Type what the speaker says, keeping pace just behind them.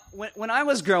when I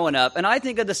was growing up, and I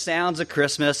think of the sounds of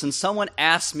Christmas, and someone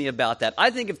asks me about that, I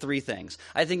think of three things.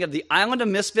 I think of the Island of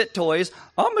Misfit Toys.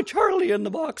 I'm a Charlie in the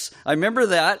box. I remember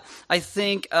that. I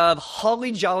think of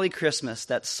Holly Jolly Christmas,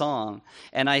 that song,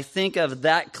 and I think of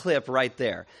that clip right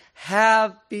there.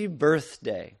 Happy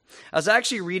birthday. I was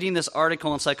actually reading this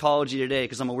article in Psychology Today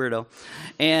because I'm a weirdo.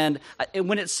 And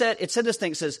when it said this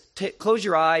thing, it says, close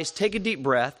your eyes, take a deep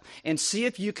breath, and see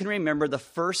if you can remember the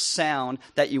first sound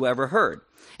that you ever heard.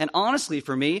 And honestly,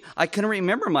 for me, I couldn't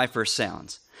remember my first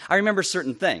sounds. I remember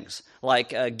certain things, like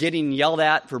getting yelled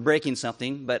at for breaking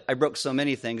something, but I broke so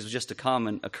many things, it was just a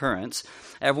common occurrence.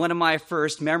 I have one of my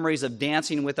first memories of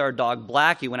dancing with our dog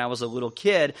Blackie when I was a little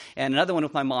kid, and another one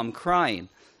with my mom crying.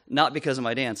 Not because of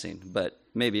my dancing, but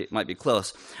maybe it might be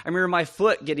close. I remember my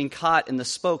foot getting caught in the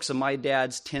spokes of my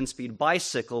dad's 10-speed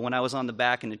bicycle when I was on the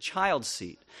back in a child's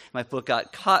seat. My foot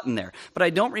got caught in there. But I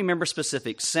don't remember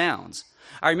specific sounds.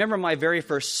 I remember my very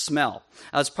first smell.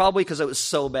 I was probably because it was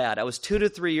so bad. I was 2 to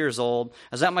 3 years old.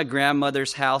 I was at my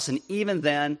grandmother's house, and even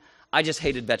then, I just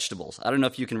hated vegetables. I don't know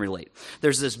if you can relate.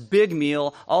 There's this big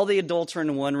meal. All the adults are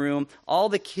in one room. All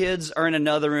the kids are in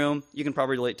another room. You can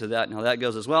probably relate to that and how that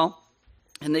goes as well.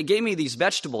 And they gave me these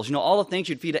vegetables, all the things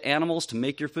you'd feed to animals to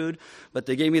make your food, but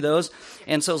they gave me those.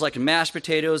 And so it was like mashed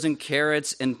potatoes and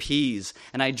carrots and peas.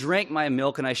 And I drank my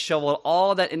milk and I shoveled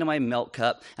all that into my milk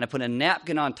cup and I put a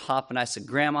napkin on top and I said,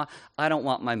 Grandma, I don't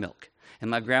want my milk. And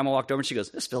my grandma walked over and she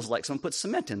goes, this feels like someone put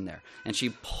cement in there. And she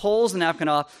pulls the napkin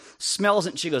off, smells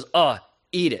it, and she goes,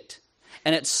 eat it.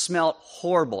 And it smelled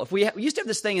horrible. We used to have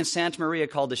this thing in Santa Maria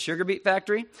called the Sugar Beet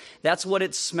Factory. That's what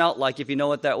it smelled like, if you know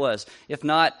what that was. If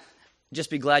not, just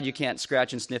be glad you can't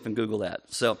scratch and sniff and Google that.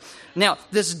 So now,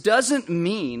 this doesn't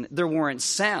mean there weren't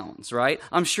sounds, right?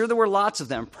 I'm sure there were lots of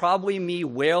them. Probably me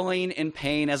wailing in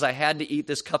pain as I had to eat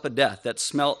this cup of death that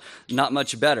smelled not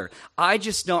much better. I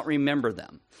just don't remember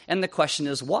them. And the question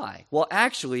is why? Well,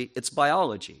 actually, it's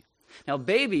biology. Now,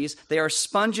 babies, they are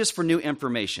sponges for new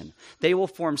information. They will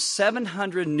form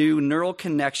 700 new neural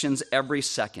connections every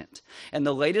second. And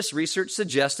the latest research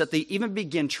suggests that they even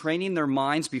begin training their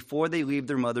minds before they leave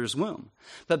their mother's womb.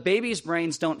 But babies'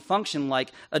 brains don't function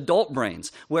like adult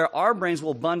brains, where our brains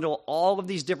will bundle all of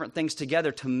these different things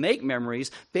together to make memories.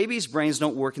 Babies' brains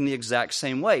don't work in the exact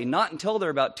same way, not until they're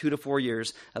about 2 to 4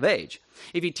 years of age.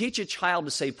 If you teach a child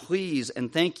to say please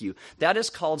and thank you, that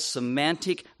is called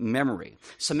semantic memory.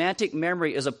 Semantic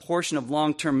memory is a portion of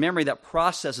long-term memory that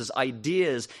processes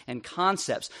ideas and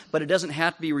concepts, but it doesn't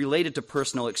have to be related to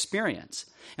personal experience.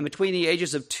 And between the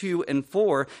ages of 2 and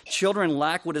 4, children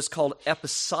lack what is called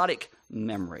episodic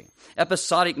memory.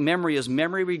 Episodic memory is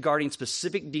memory regarding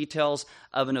specific details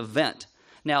of an event.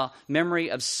 Now, memory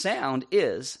of sound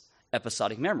is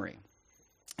episodic memory.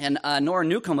 And Nora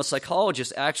Newcomb, a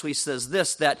psychologist, actually says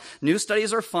this, that new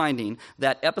studies are finding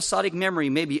that episodic memory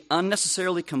may be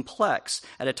unnecessarily complex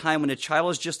at a time when a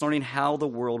child is just learning how the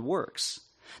world works.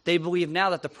 They believe now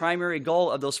that the primary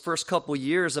goal of those first couple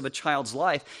years of a child's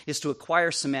life is to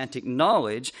acquire semantic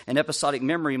knowledge, and episodic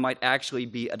memory might actually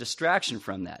be a distraction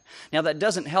from that. Now, that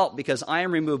doesn't help because I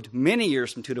am removed many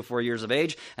years from 2 to 4 years of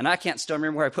age, and I can't still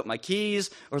remember where I put my keys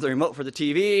or the remote for the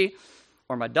TV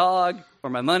or my dog or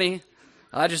my money.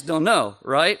 I just don't know,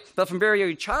 right? But from very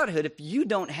early childhood, if you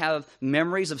don't have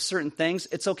memories of certain things,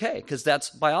 it's okay, because that's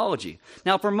biology.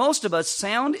 Now, for most of us,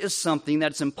 sound is something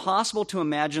that's impossible to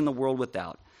imagine the world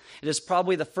without. It is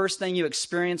probably the first thing you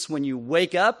experience when you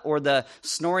wake up, or the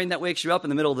snoring that wakes you up in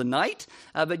the middle of the night.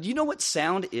 But you know what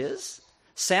sound is?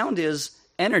 Sound is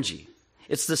energy.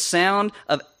 It's the sound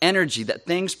of energy that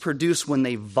things produce when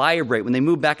they vibrate, when they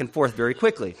move back and forth very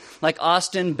quickly. Like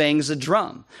Austin bangs a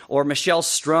drum, or Michelle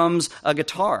strums a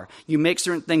guitar. You make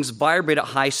certain things vibrate at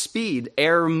high speed.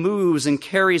 Air moves and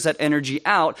carries that energy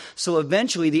out, so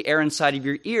eventually the air inside of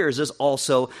your ears is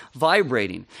also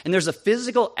vibrating. And there's a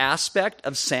physical aspect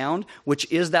of sound, which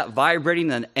is that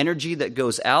vibrating and energy that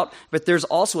goes out, but there's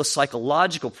also a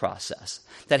psychological process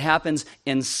that happens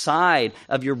inside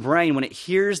of your brain when it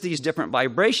hears these different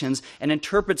vibrations and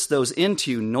interprets those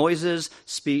into noises,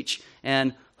 speech,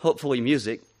 and hopefully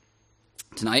music.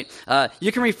 Tonight,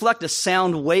 you can reflect a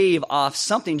sound wave off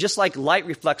something just like light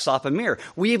reflects off a mirror.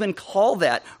 We even call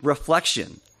that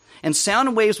reflection. And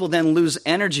sound waves will then lose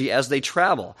energy as they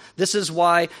travel. This is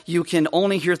why you can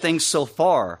only hear things so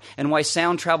far, and why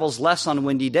sound travels less on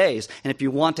windy days. And if you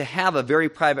want to have a very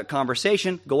private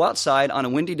conversation, go outside on a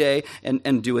windy day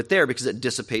and do it there, because it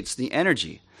dissipates the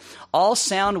energy. All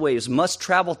sound waves must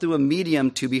travel through a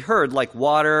medium to be heard, like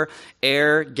water,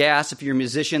 air, gas, if you're a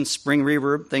musician, spring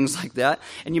reverb, things like that.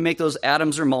 And you make those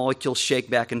atoms or molecules shake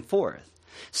back and forth.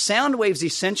 Sound waves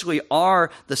essentially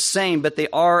are the same, but they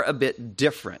are a bit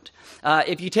different.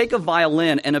 If you take a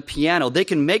violin and a piano, they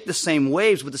can make the same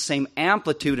waves with the same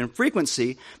amplitude and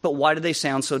frequency, but why do they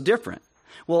sound so different?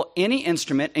 Well, any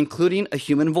instrument, including a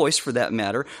human voice for that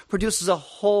matter, produces a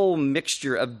whole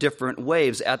mixture of different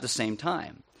waves at the same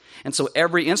time. And so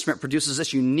every instrument produces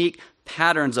this unique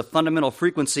patterns of fundamental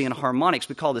frequency and harmonics.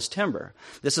 We call this timbre.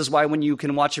 This is why when you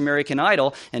can watch American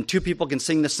Idol and two people can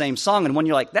sing the same song, and one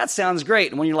you're like, that sounds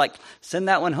great, and one you're like, send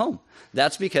that one home.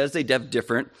 That's because they have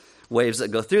different waves that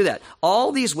go through that.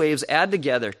 All these waves add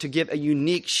together to give a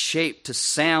unique shape to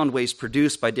sound waves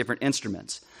produced by different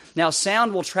instruments. Now,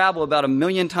 sound will travel about 1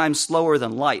 million times slower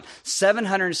than light,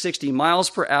 760 miles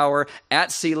per hour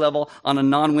at sea level on a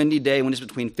non-windy day when it's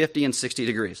between 50 and 60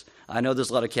 degrees. I know there's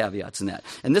a lot of caveats in that.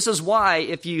 And this is why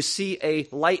if you see a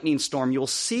lightning storm, you'll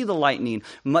see the lightning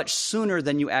much sooner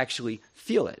than you actually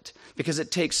feel it, because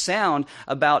it takes sound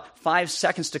about 5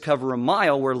 seconds to cover a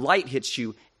mile where light hits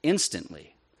you instantly.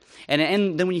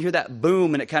 And then when you hear that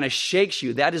boom and it kind of shakes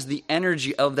you, that is the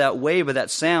energy of that wave, of that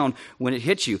sound when it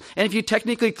hits you. And if you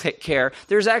technically care,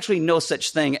 there's actually no such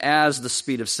thing as the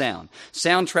speed of sound.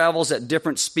 Sound travels at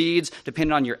different speeds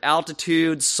depending on your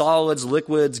altitude, solids,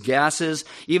 liquids, gases.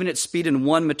 Even its speed in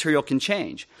one material can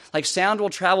change. Like sound will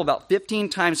travel about 15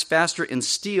 times faster in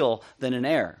steel than in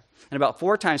air, and about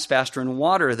 4 times faster in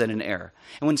water than in air.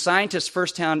 And when scientists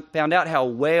first found out how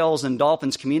whales and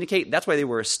dolphins communicate, that's why they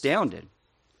were astounded.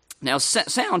 Now,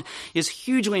 sound is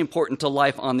hugely important to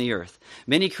life on the earth.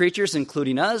 Many creatures,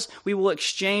 including us, we will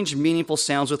exchange meaningful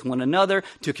sounds with one another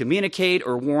to communicate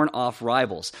or warn off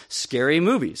rivals. Scary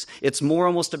movies. It's more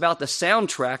almost about the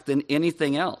soundtrack than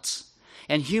anything else.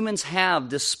 And humans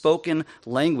have this spoken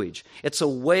language. It's a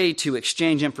way to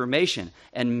exchange information.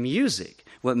 And music,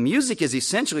 what music is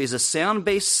essentially is a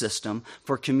sound-based system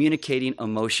for communicating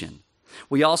emotion.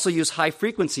 We also use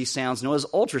high-frequency sounds known as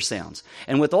ultrasounds.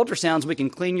 And with ultrasounds, we can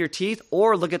clean your teeth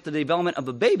or look at the development of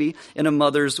a baby in a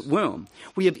mother's womb.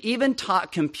 We have even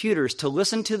taught computers to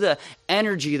listen to the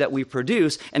energy that we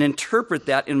produce and interpret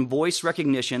that in voice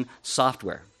recognition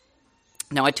software.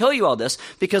 Now, I tell you all this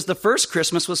because the first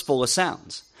Christmas was full of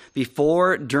sounds.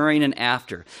 Before, during, and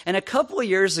after. And a couple of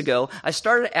years ago, I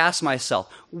started to ask myself,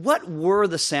 what were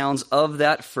the sounds of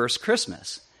that first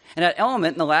Christmas? And at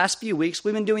Element, in the last few weeks,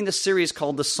 we've been doing this series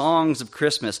called The Songs of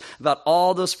Christmas, about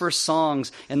all those first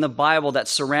songs in the Bible that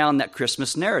surround that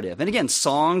Christmas narrative. And again,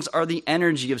 songs are the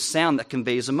energy of sound that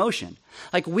conveys emotion.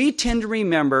 Like, we tend to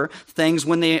remember things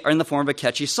when they are in the form of a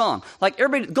catchy song. Like,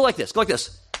 everybody, go like this, go like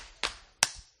this.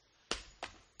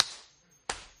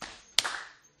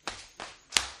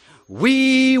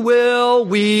 We will.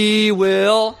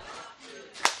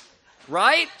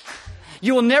 Right?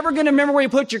 You will never going to remember where you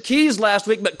put your keys last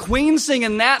week, but Queen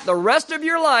singing that the rest of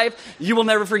your life, you will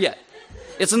never forget.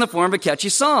 It's in the form of a catchy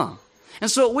song. And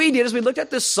so what we did is we looked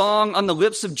at this song on the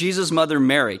lips of Jesus' mother,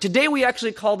 Mary. Today we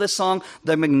actually call this song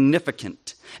the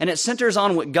Magnificat. And it centers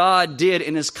on what God did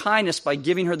in his kindness by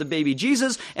giving her the baby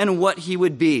Jesus and what he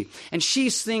would be. And she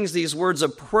sings these words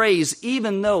of praise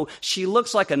even though she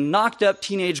looks like a knocked up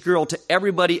teenage girl to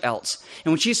everybody else.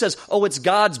 And when she says, oh, it's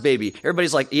God's baby,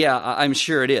 everybody's like, yeah, I'm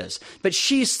sure it is. But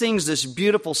she sings this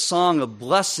beautiful song of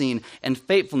blessing and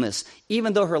faithfulness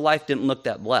even though her life didn't look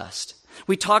that blessed.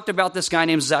 We talked about this guy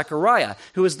named Zechariah,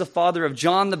 who is the father of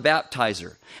John the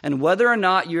Baptizer. And whether or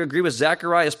not you agree with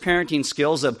Zechariah's parenting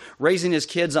skills of raising his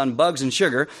kids on bugs and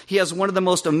sugar, he has one of the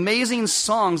most amazing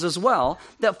songs as well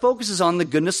that focuses on the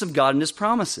goodness of God and his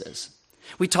promises.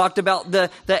 We talked about the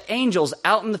angels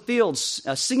out in the fields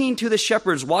singing to the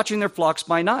shepherds, watching their flocks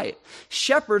by night.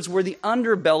 Shepherds were the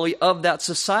underbelly of that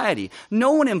society.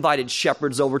 No one invited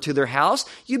shepherds over to their house.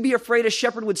 You'd be afraid a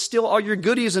shepherd would steal all your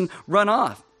goodies and run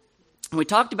off. We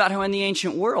talked about how in the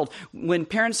ancient world, when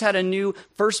parents had a new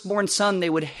firstborn son, they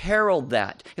would herald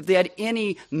that if they had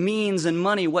any means and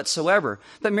money whatsoever.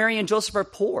 But Mary and Joseph are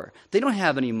poor. They don't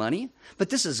have any money. But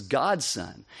this is God's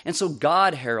son. And so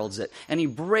God heralds it. And he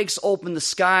breaks open the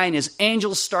sky and his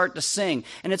angels start to sing.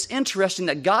 And it's interesting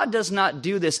that God does not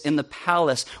do this in the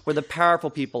palace where the powerful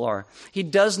people are. He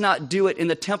does not do it in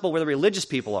the temple where the religious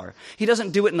people are. He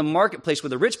doesn't do it in the marketplace where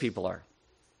the rich people are.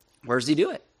 Where does he do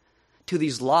it? To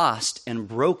these lost and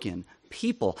broken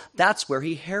people. That's where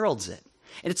he heralds it.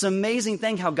 And it's an amazing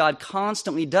thing how God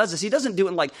constantly does this. He doesn't do it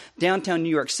in like downtown New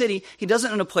York City. He does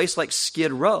it in a place like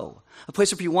Skid Row, a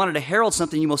place where if you wanted to herald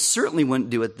something, you most certainly wouldn't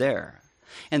do it there.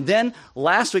 And then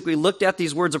last week we looked at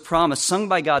these words of promise sung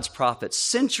by God's prophets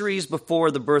centuries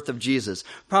before the birth of Jesus,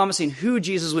 promising who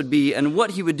Jesus would be and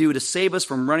what he would do to save us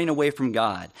from running away from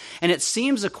God. And it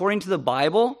seems, according to the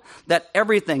Bible, that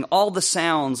everything, all the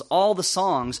sounds, all the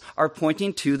songs are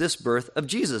pointing to this birth of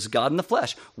Jesus, God in the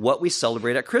flesh, what we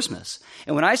celebrate at Christmas.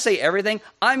 And when I say everything,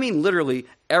 I mean literally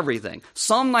everything.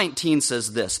 Psalm 19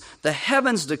 says this: "The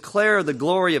heavens declare the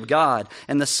glory of God,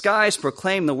 and the skies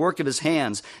proclaim the work of his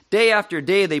hands. Day after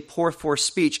day they pour forth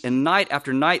speech, and night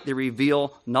after night they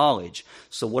reveal knowledge."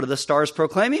 So what are the stars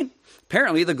proclaiming?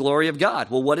 Apparently the glory of God.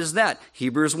 Well, what is that?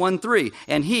 Hebrews 1:3.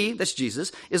 "And he," that's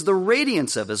Jesus, "is the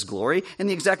radiance of his glory and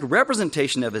the exact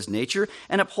representation of his nature,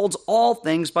 and upholds all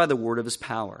things by the word of his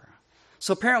power."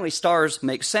 So apparently stars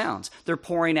make sounds. They're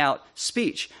pouring out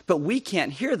speech, but we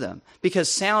can't hear them because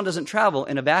sound doesn't travel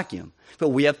in a vacuum. But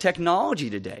we have technology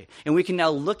today, and we can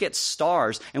now look at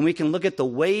stars, and we can look at the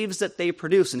waves that they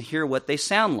produce and hear what they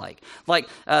sound like. Like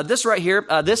this right here,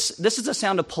 this is the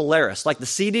sound of Polaris. Like the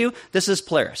Sea-Doo, this is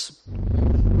Polaris.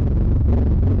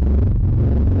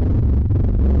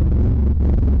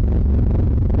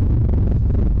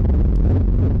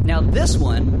 Now this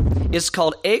one is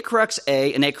called Acrux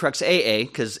A and Acrux AA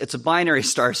because it's a binary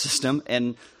star system,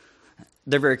 and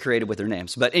they're very creative with their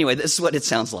names. But anyway, this is what it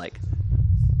sounds like.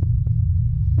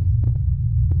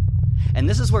 And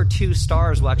this is where two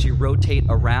stars will actually rotate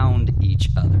around each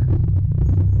other.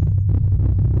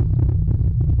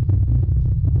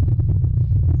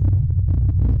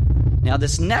 Now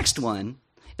this next one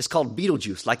is called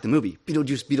Beetlejuice, like the movie.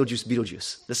 Beetlejuice, Beetlejuice,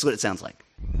 Beetlejuice. This is what it sounds like.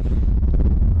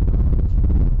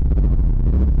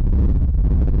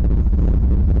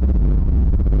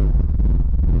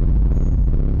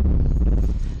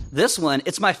 This one,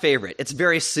 it's my favorite. It's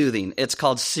very soothing. It's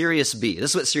called Sirius B.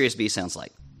 This is what Sirius B sounds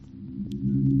like.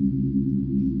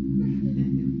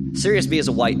 Sirius B is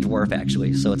a white dwarf,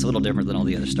 actually, so it's a little different than all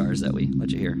the other stars that we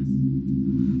let you hear.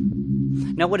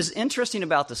 Now, what is interesting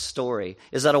about the story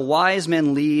is that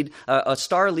a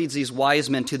star leads these wise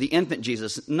men to the infant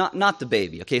Jesus, not the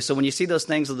baby. Okay, so when you see those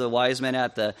things of the wise men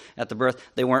at the birth,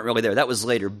 they weren't really there. That was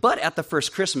later. But at the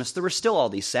first Christmas, there were still all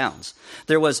these sounds.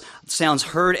 There was sounds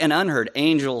heard and unheard,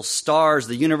 angels, stars,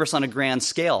 the universe on a grand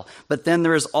scale. But then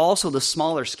there is also the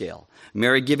smaller scale.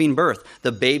 Mary giving birth,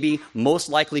 the baby most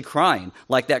likely crying,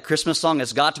 like that Christmas song,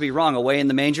 "It's Got to Be Wrong," away in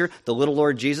the manger, the little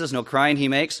Lord Jesus, no crying he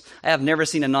makes. I have never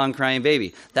seen a non-crying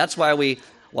baby. That's why we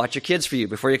watch your kids for you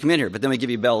before you come in here, but then we give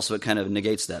you bells, so it kind of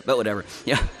negates that, but whatever.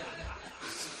 Yeah.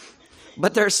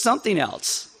 But there's something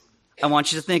else I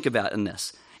want you to think about in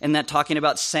this, and that talking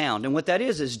about sound, and what that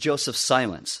is Joseph's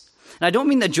silence. And I don't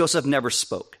mean that Joseph never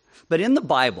spoke. But in the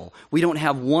Bible, we don't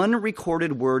have one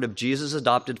recorded word of Jesus'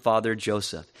 adopted father,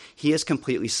 Joseph. He is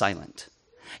completely silent.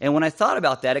 And when I thought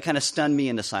about that, it kind of stunned me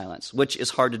into silence, which is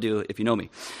hard to do if you know me.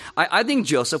 I think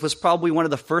Joseph was probably one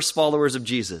of the first followers of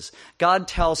Jesus. God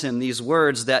tells him these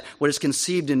words that what is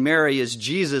conceived in Mary is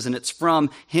Jesus, and it's from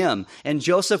him. And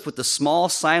Joseph, with the small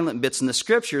silent bits in the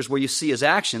scriptures where you see his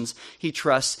actions, he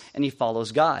trusts and he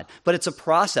follows God. But it's a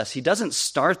process. He doesn't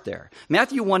start there.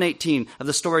 Matthew 1:18 of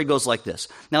the story goes like this.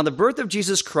 Now, the birth of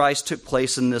Jesus Christ took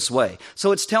place in this way.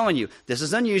 So it's telling you, this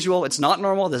is unusual. It's not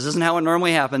normal. This isn't how it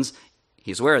normally happens.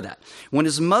 He's aware of that. When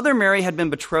his mother Mary had been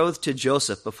betrothed to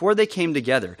Joseph, before they came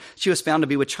together, she was found to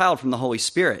be with child from the Holy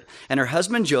Spirit. And her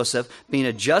husband Joseph, being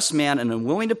a just man and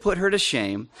unwilling to put her to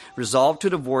shame, resolved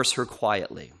to divorce her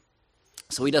quietly.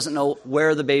 So he doesn't know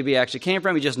where the baby actually came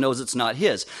from. He just knows it's not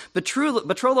his.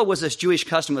 Betrothal was this Jewish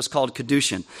custom. It was called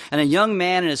Kedushin. And a young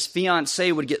man and his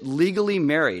fiancée would get legally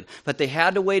married, but they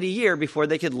had to wait a year before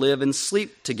they could live and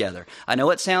sleep together. I know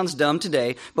it sounds dumb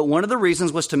today, but one of the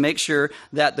reasons was to make sure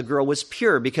that the girl was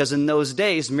pure, because in those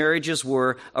days, marriages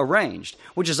were arranged,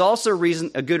 which is also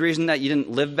a good reason that you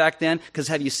didn't live back then, because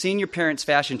have you seen your parents'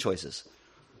 fashion choices?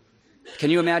 Can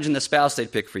you imagine the spouse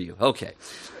they'd pick for you? Okay.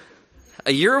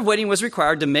 A year of waiting was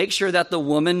required to make sure that the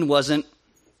woman wasn't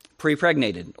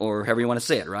pre-pregnated, or however you want to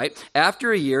say it, right?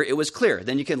 After a year, it was clear.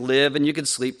 Then you could live and you could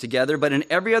sleep together. But in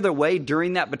every other way,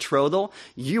 during that betrothal,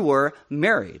 you were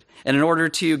married. And in order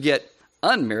to get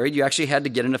unmarried, you actually had to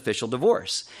get an official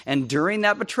divorce. And during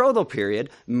that betrothal period,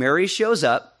 Mary shows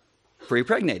up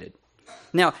pre-pregnated.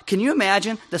 Now, can you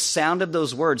imagine the sound of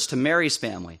those words to Mary's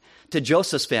family, to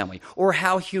Joseph's family, or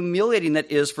how humiliating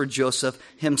that is for Joseph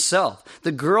himself?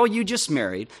 The girl you just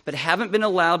married but haven't been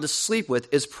allowed to sleep with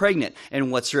is pregnant.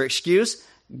 And what's her excuse?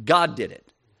 God did it.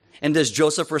 And does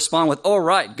Joseph respond with, "Oh,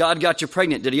 right, God got you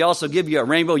pregnant. Did he also give you a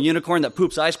rainbow unicorn that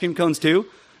poops ice cream cones too?"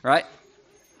 Right?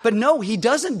 But no, he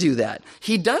doesn't do that.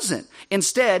 He doesn't.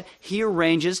 Instead, he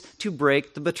arranges to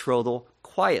break the betrothal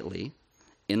quietly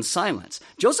in silence.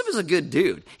 Joseph is a good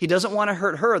dude. He doesn't want to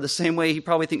hurt her the same way he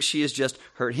probably thinks she has just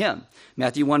hurt him.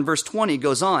 Matthew 1 verse 20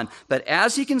 goes on, "But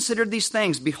as he considered these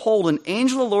things, behold, an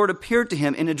angel of the Lord appeared to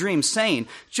him in a dream, saying,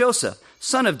 Joseph,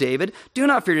 son of David, do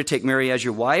not fear to take Mary as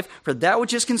your wife, for that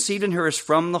which is conceived in her is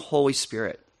from the Holy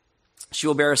Spirit. She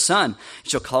will bear a son,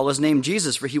 and shall call his name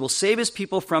Jesus, for he will save his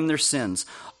people from their sins.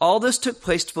 All this took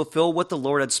place to fulfill what the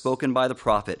Lord had spoken by the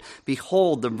prophet.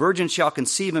 Behold, the virgin shall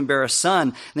conceive and bear a son,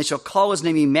 and they shall call his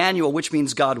name Emmanuel, which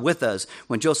means God with us.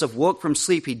 When Joseph woke from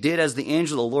sleep, he did as the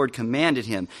angel of the Lord commanded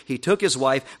him. He took his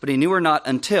wife, but he knew her not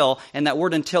until," and that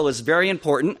word until is very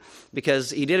important, because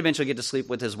he did eventually get to sleep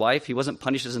with his wife. He wasn't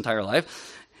punished his entire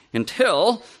life.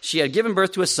 "Until she had given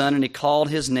birth to a son, and he called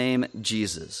his name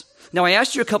Jesus." Now, I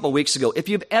asked you a couple weeks ago if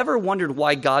you've ever wondered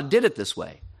why God did it this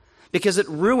way, because it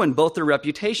ruined both their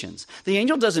reputations. The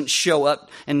angel doesn't show up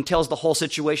and tells the whole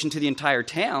situation to the entire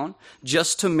town,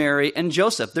 just to Mary and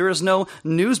Joseph. There is no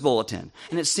news bulletin.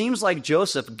 And it seems like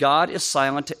Joseph, God is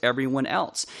silent to everyone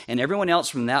else. And everyone else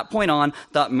from that point on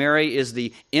thought Mary is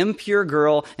the impure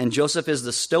girl and Joseph is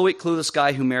the stoic, clueless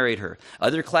guy who married her.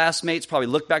 Other classmates probably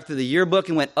looked back through the yearbook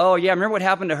and went, "Oh yeah, remember what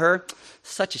happened to her?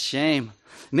 Such a shame."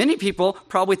 Many people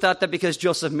probably thought that because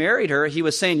Joseph married her, he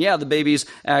was saying, "Yeah, the baby's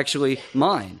actually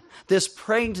mine." This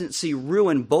pregnancy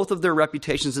ruined both of their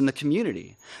reputations in the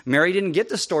community. Mary didn't get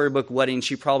the storybook wedding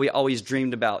she probably always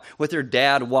dreamed about, with her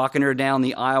dad walking her down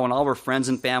the aisle and all her friends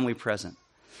and family present.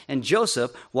 And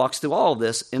Joseph walks through all of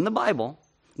this in the Bible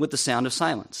with the sound of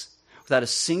silence, without a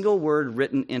single word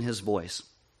written in his voice.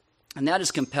 And that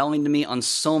is compelling to me on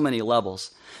so many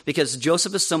levels, because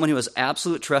Joseph is someone who has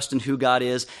absolute trust in who God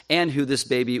is and who this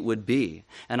baby would be.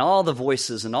 And all the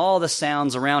voices and all the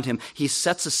sounds around him, he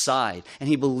sets aside and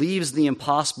he believes the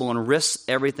impossible and risks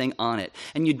everything on it.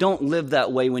 And you don't live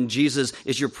that way when Jesus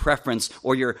is your preference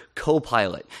or your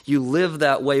co-pilot. You live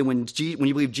that way when you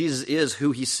believe Jesus is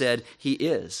who he said he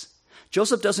is.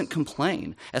 Joseph doesn't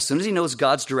complain. As soon as he knows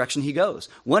God's direction, he goes.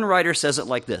 One writer says it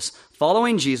like this: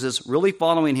 following Jesus, really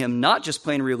following him, not just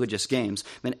playing religious games,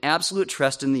 but an absolute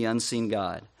trust in the unseen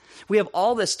God. We have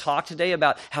all this talk today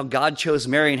about how God chose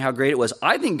Mary and how great it was.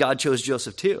 I think God chose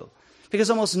Joseph too, because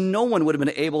almost no one would have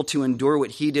been able to endure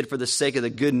what he did for the sake of the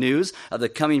good news of the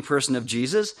coming person of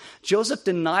Jesus. Joseph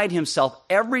denied himself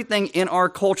everything in our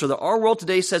culture that our world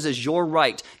today says is your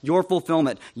right, your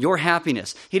fulfillment, your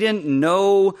happiness. He didn't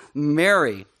know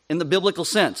Mary in the biblical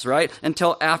sense, right,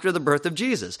 until after the birth of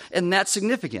Jesus. And that's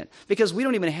significant, because we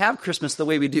don't even have Christmas the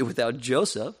way we do without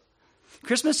Joseph.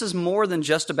 Christmas is more than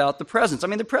just about the presents. I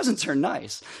mean, the presents are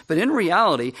nice, but in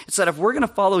reality, it's that if we're going to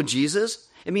follow Jesus,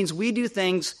 it means we do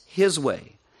things his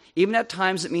way. Even at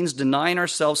times, it means denying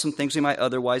ourselves some things we might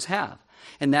otherwise have.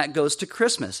 And that goes to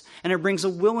Christmas. And it brings a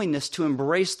willingness to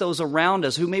embrace those around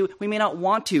us who we may not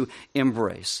want to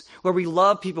embrace. Where we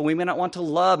love people we may not want to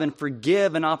love, and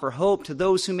forgive and offer hope to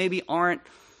those who maybe aren't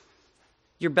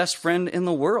your best friend in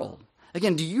the world.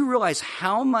 Again, do you realize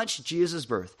how much Jesus'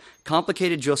 birth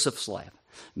complicated Joseph's life?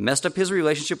 Messed up his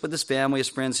relationship with his family, his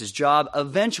friends, his job.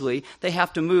 Eventually, they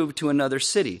have to move to another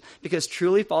city, because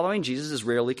truly following Jesus is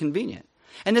rarely convenient.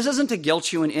 And this isn't to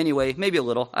guilt you in any way, maybe a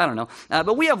little, I don't know.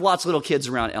 But we have lots of little kids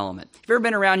around Element. If you've ever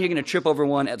been around, you're going to trip over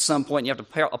one at some point, and you have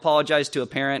to apologize to a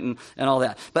parent and all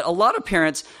that. But a lot of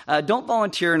parents don't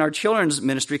volunteer in our children's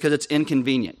ministry because it's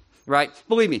inconvenient. Right?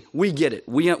 Believe me, we get it.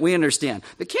 We understand.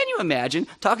 But can you imagine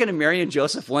talking to Mary and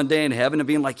Joseph one day in heaven and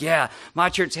being like, "Yeah, my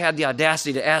church had the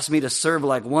audacity to ask me to serve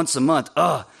like once a month.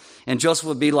 Ugh." And Joseph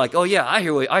would be like, "Oh yeah, I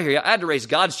hear you. I had to raise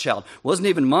God's child. Wasn't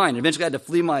even mine. Eventually I had to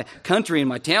flee my country and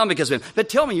my town because of him. But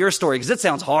tell me your story, because it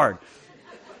sounds hard."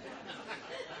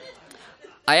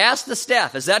 I asked the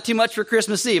staff, "Is that too much for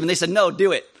Christmas Eve?" And they said, "No,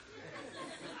 do it."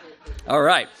 All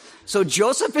right. So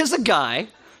Joseph is a guy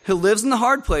who lives in the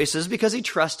hard places because he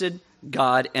trusted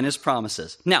God and his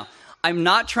promises. Now, I'm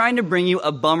not trying to bring you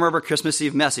a bummer of a Christmas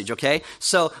Eve message, okay?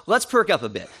 So let's perk up a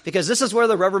bit, because this is where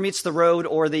the rubber meets the road,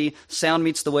 or the sound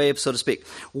meets the wave, so to speak.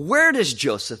 Where does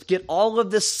Joseph get all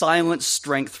of this silent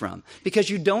strength from?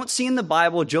 Because you don't see in the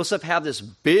Bible Joseph have this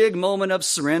big moment of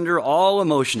surrender, all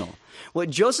emotional. What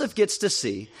Joseph gets to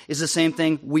see is the same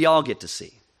thing we all get to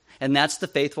see, and that's the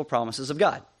faithful promises of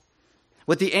God.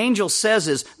 What the angel says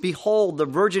is, "Behold, the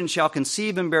virgin shall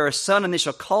conceive and bear a son, and they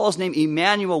shall call his name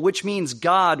Emmanuel," which means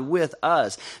God with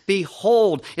us.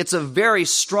 Behold, it's a very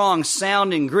strong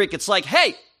sound in Greek. It's like,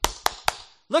 hey,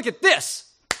 look at this.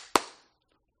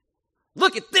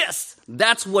 Look at this.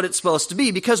 That's what it's supposed to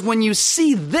be, because when you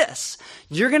see this,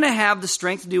 you're going to have the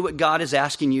strength to do what God is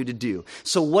asking you to do.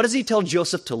 So what does he tell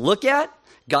Joseph to look at?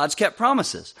 God's kept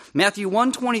promises. Matthew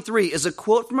 1:23 is a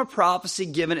quote from a prophecy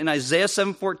given in Isaiah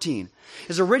 7:14. It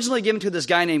was originally given to this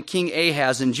guy named King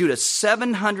Ahaz in Judah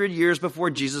 700 years before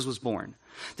Jesus was born.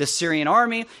 The Syrian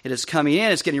army, it is coming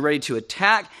in, it's getting ready to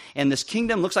attack, and this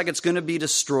kingdom looks like it's going to be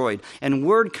destroyed. And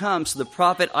word comes to the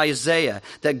prophet Isaiah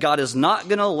that God is not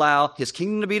going to allow his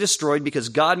kingdom to be destroyed because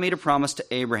God made a promise to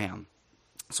Abraham.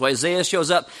 So Isaiah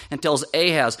shows up and tells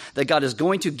Ahaz that God is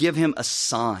going to give him a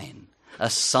sign. A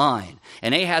sign.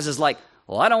 And Ahaz is like,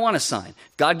 well, I don't want a sign.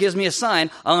 If God gives me a sign,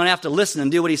 I'm going to have to listen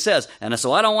and do what he says. And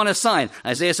so I don't want a sign.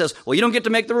 Isaiah says, well, you don't get to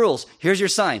make the rules. Here's your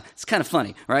sign. It's kind of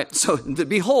funny, right? So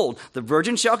behold, the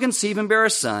virgin shall conceive and bear a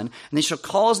son, and they shall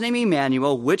call his name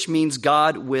Emmanuel, which means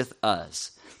God with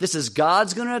us. This is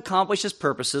God's going to accomplish his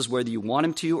purposes whether you want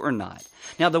him to or not.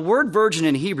 Now, the word virgin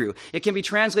in Hebrew, it can be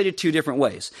translated two different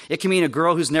ways. It can mean a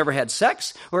girl who's never had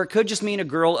sex, or it could just mean a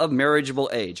girl of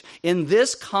marriageable age. In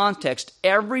this context,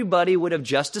 everybody would have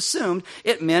just assumed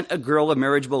it meant a girl of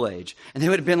marriageable age. And they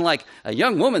would have been like, a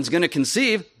young woman's going to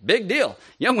conceive, big deal.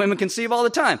 Young women conceive all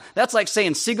the time. That's like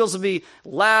saying seagulls will be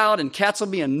loud, and cats will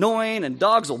be annoying, and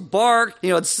dogs will bark.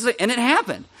 And it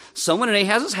happened. Someone in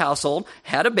Ahaz's household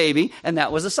had a baby, and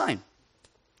that was a sign.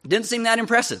 Didn't seem that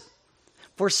impressive.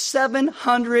 For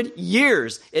 700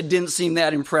 years, it didn't seem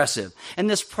that impressive. And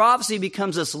this prophecy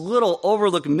becomes this little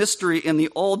overlooked mystery in the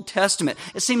Old Testament.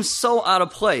 It seems so out of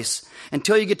place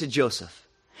until you get to Joseph.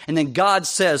 And then God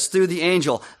says through the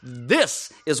angel,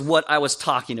 this is what I was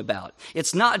talking about.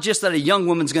 It's not just that a young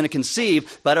woman's going to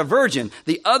conceive, but a virgin.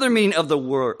 The other meaning of the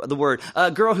word, a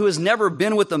girl who has never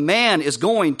been with a man is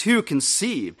going to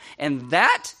conceive. And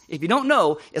that, if you don't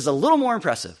know, is a little more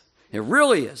impressive. It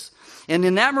really is. And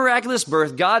in that miraculous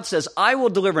birth, God says, I will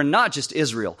deliver not just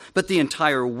Israel, but the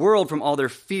entire world from all their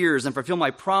fears and fulfill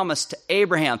my promise to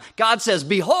Abraham. God says,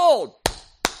 behold,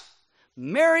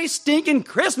 Merry stinking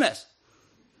Christmas.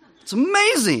 It's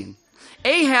amazing.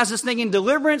 Ahaz is thinking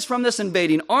deliverance from this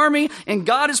invading army, and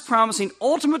God is promising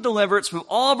ultimate deliverance from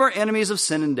all of our enemies of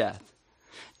sin and death.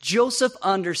 Joseph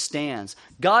understands.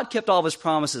 God kept all of his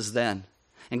promises then.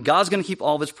 And God's going to keep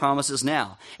all of his promises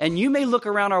now. And you may look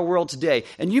around our world today,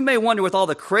 and you may wonder with all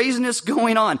the craziness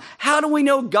going on, how do we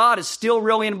know God is still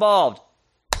really involved?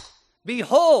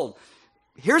 Behold,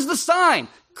 here's the sign.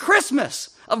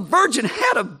 Christmas. A virgin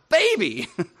had a baby.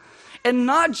 And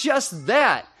not just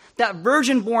that. That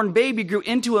virgin-born baby grew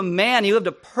into a man. He lived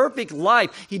a perfect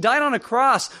life. He died on a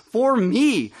cross for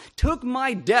me, took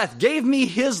my death, gave me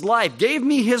his life, gave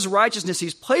me his righteousness.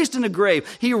 He's placed in a grave.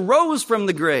 He rose from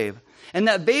the grave. And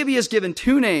that baby is given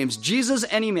two names, Jesus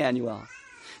and Emmanuel.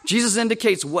 Jesus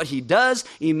indicates what he does.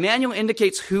 Emmanuel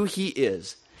indicates who he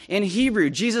is. In Hebrew,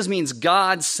 Jesus means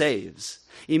God saves.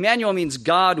 Emmanuel means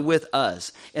God with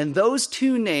us. And those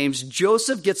two names,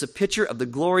 Joseph gets a picture of the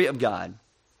glory of God.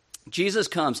 Jesus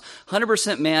comes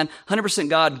 100% man, 100%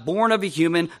 God, born of a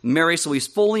human, Mary, so he's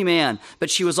fully man.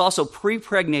 But she was also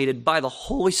pre-pregnated by the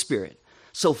Holy Spirit.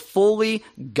 So fully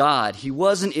God. He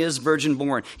was and is virgin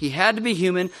born. He had to be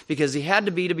human because he had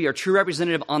to be our true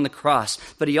representative on the cross.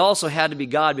 But he also had to be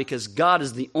God because God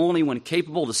is the only one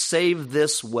capable to save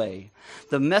this way.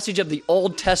 The message of the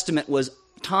Old Testament was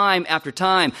time after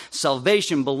time,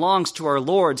 salvation belongs to our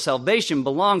Lord. Salvation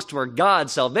belongs to our God.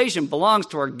 Salvation belongs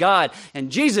to our God.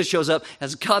 And Jesus shows up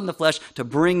as God in the flesh to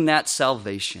bring that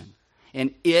salvation.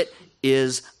 And it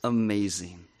is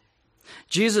amazing.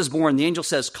 Jesus is born. The angel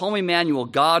says, call me Emmanuel,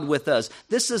 God with us.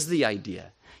 This is the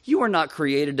idea. You are not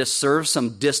created to serve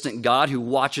some distant God who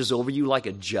watches over you like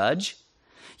a judge.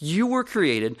 You were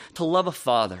created to love a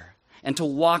father and to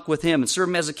walk with him and serve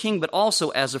him as a king, but also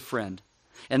as a friend.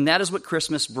 And that is what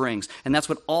Christmas brings. And that's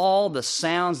what all the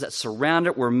sounds that surround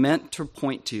it were meant to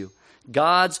point to.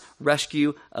 God's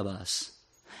rescue of us.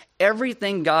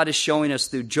 Everything God is showing us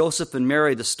through Joseph and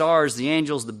Mary, the stars, the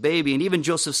angels, the baby, and even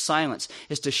Joseph's silence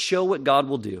is to show what God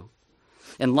will do.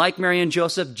 And like Mary and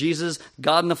Joseph, Jesus,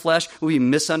 God in the flesh, will be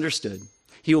misunderstood.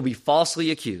 He will be falsely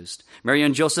accused. Mary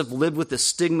and Joseph lived with the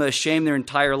stigma of shame their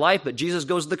entire life, but Jesus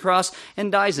goes to the cross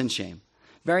and dies in shame,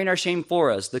 bearing our shame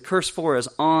for us, the curse for us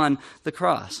on the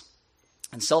cross.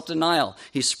 And self-denial,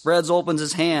 he opens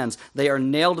his hands. They are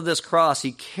nailed to this cross.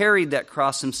 He carried that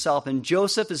cross himself. And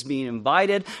Joseph is being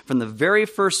invited from the very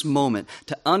first moment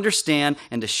to understand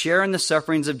and to share in the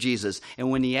sufferings of Jesus.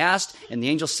 And when he asked, and the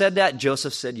angel said that,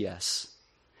 Joseph said yes.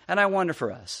 And I wonder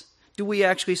for us, do we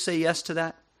actually say yes to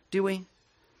that? Do we?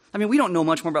 I mean, we don't know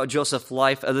much more about Joseph's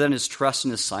life other than his trust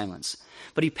and his silence.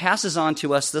 But he passes on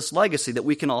to us this legacy that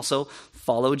we can also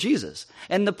follow Jesus.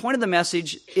 And the point of the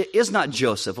message is not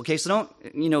Joseph, okay? So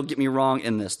don't, get me wrong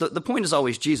in this. The point is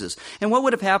always Jesus. And what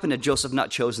would have happened had Joseph not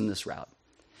chosen this route?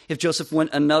 If Joseph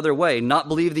went another way, not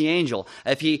believe the angel,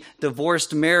 if he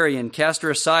divorced Mary and cast her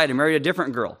aside and married a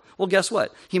different girl, well, guess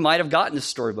what? He might have gotten this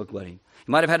storybook wedding.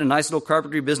 He might have had a nice little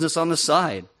carpentry business on the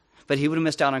side, but he would have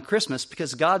missed out on Christmas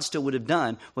because God still would have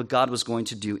done what God was going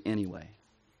to do anyway.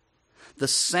 The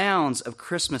sounds of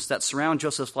Christmas that surround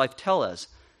Joseph's life tell us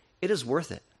it is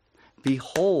worth it.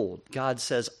 Behold, God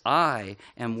says, I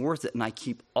am worth it, and I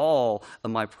keep all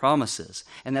of my promises.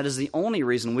 And that is the only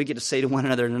reason we get to say to one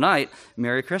another tonight,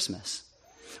 Merry Christmas.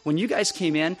 When you guys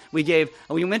came in, we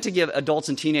meant to give adults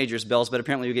and teenagers bells, but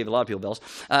apparently we gave a lot of people bells.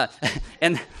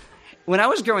 And when I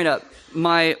was growing up,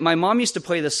 my mom used to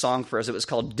play this song for us. It was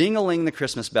called Ding-a-Ling the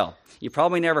Christmas Bell. You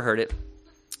probably never heard it.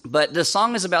 But the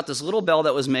song is about this little bell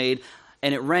that was made,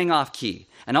 and it rang off key.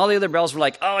 And all the other bells were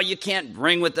like, oh, you can't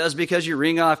ring with us because you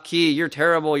ring off key. You're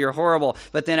terrible. You're horrible.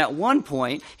 But then at one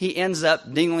point, he ends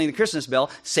up dingling the Christmas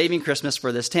bell, saving Christmas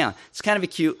for this town. It's kind of a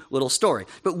cute little story.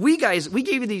 But we gave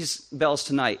you these bells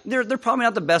tonight. They're probably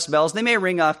not the best bells. They may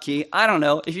ring off key. I don't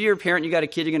know. If you're a parent, you got a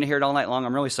kid, you're going to hear it all night long.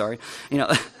 I'm really sorry.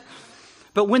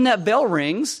 But when that bell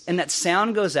rings and that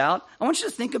sound goes out, I want you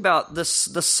to think about the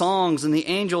songs and the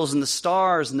angels and the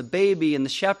stars and the baby and the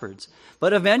shepherds.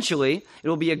 But eventually, it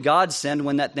will be a godsend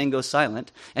when that thing goes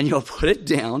silent, and you'll put it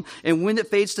down. And when it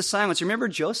fades to silence, remember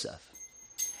Joseph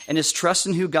and his trust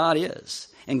in who God is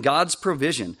and God's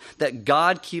provision, that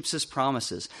God keeps his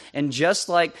promises. And just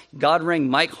like God rang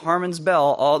Mike Harmon's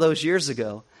bell all those years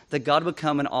ago, that God would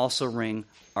come and also ring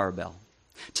our bell.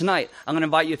 Tonight, I'm going to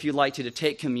invite you, if you'd like to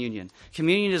take communion.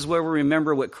 Communion is where we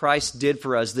remember what Christ did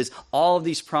for us. All of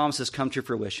these promises come to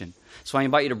fruition. So I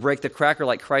invite you to break the cracker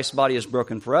like Christ's body is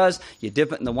broken for us. You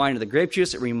dip it in the wine or the grape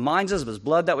juice. It reminds us of his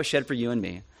blood that was shed for you and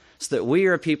me, so that we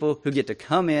are a people who get to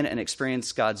come in and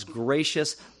experience God's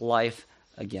gracious life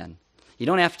again. You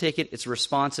don't have to take it. It's a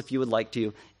response if you would like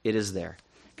to. It is there.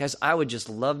 Guys, I would just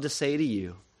love to say to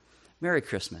you, Merry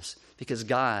Christmas, because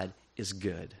God is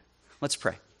good. Let's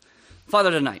pray.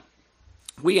 Father, tonight,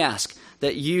 we ask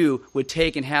that you would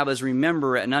take and have us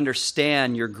remember and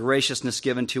understand your graciousness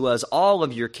given to us, all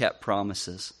of your kept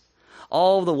promises,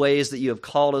 all the ways that you have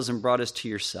called us and brought us to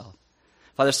yourself.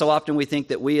 Father, so often we think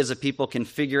that we as a people can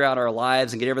figure out our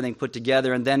lives and get everything put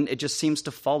together, and then it just seems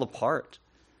to fall apart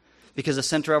because the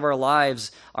center of our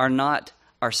lives are not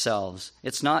ourselves.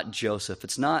 It's not Joseph.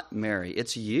 It's not Mary.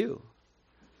 It's you.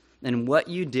 And what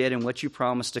you did and what you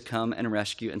promised to come and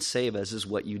rescue and save us is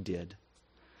what you did.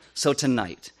 So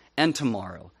tonight and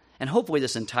tomorrow, and hopefully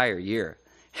this entire year,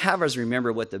 have us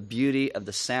remember what the beauty of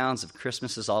the sounds of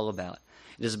Christmas is all about.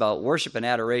 It is about worship and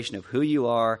adoration of who you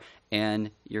are and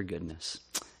your goodness.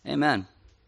 Amen.